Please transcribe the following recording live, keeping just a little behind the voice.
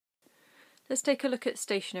Let's take a look at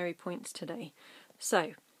stationary points today.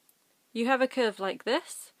 So, you have a curve like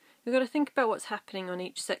this. We've got to think about what's happening on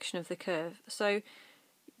each section of the curve. So,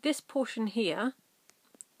 this portion here,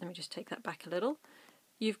 let me just take that back a little.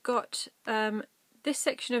 You've got this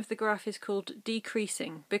section of the graph is called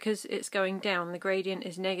decreasing because it's going down, the gradient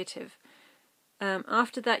is negative.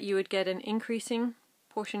 After that you would get an increasing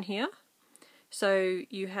portion here. So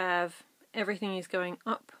you have everything is going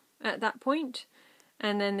up at that point,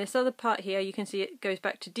 and then this other part here you can see it goes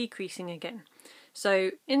back to decreasing again. So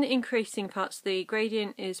in the increasing parts the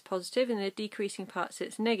gradient is positive, in the decreasing parts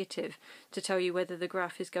it's negative to tell you whether the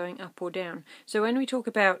graph is going up or down. So when we talk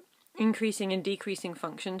about increasing and decreasing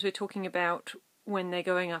functions, we're talking about when they're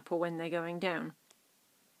going up or when they're going down.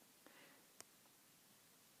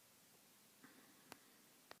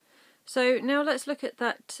 So now let's look at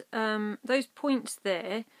that those points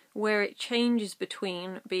there where it changes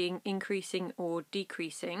between being increasing or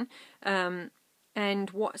decreasing, and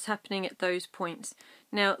what's happening at those points.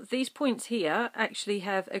 Now these points here actually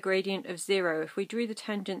have a gradient of 0. If we drew the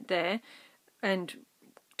tangent there and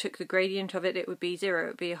took the gradient of it, it would be 0. It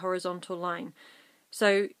would be a horizontal line.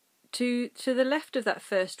 So to the left of that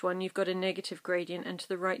first one you've got a negative gradient, and to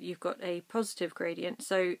the right you've got a positive gradient.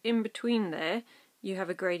 So in between there you have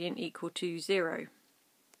a gradient equal to 0.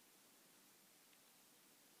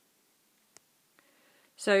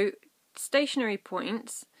 So stationary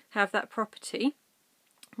points have that property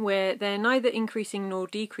where they're neither increasing nor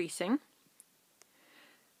decreasing,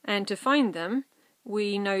 and to find them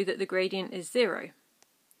we know that the gradient is 0.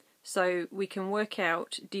 So we can work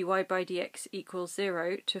out dy by dx equals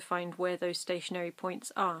 0 to find where those stationary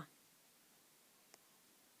points are.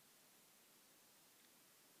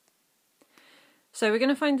 So we're going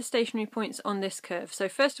to find the stationary points on this curve. So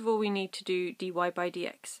first of all we need to do dy by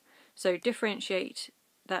dx. So differentiate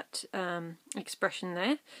that expression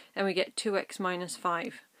there and we get 2x minus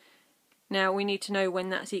 5. Now we need to know when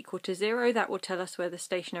that's equal to 0. That will tell us where the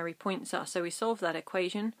stationary points are. So we solve that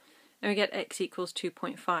equation and we get x equals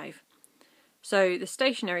 2.5. So the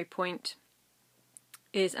stationary point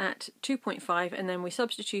is at 2.5, and then we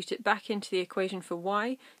substitute it back into the equation for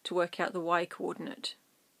y to work out the y coordinate.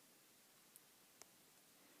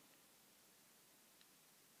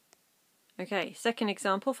 Okay, second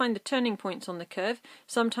example, find the turning points on the curve.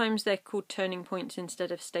 Sometimes they're called turning points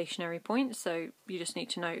instead of stationary points, so you just need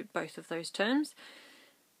to know both of those terms.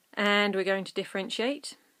 And we're going to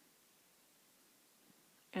differentiate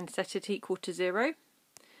and set it equal to 0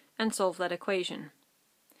 and solve that equation.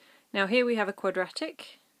 Now here we have a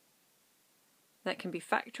quadratic that can be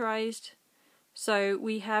factorised. So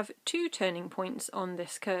we have 2 turning points on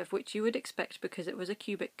this curve, which you would expect because it was a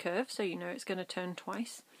cubic curve, so you know it's going to turn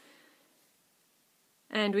twice.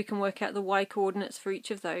 And we can work out the y coordinates for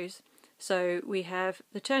each of those. So we have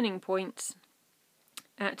the turning points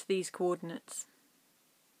at these coordinates.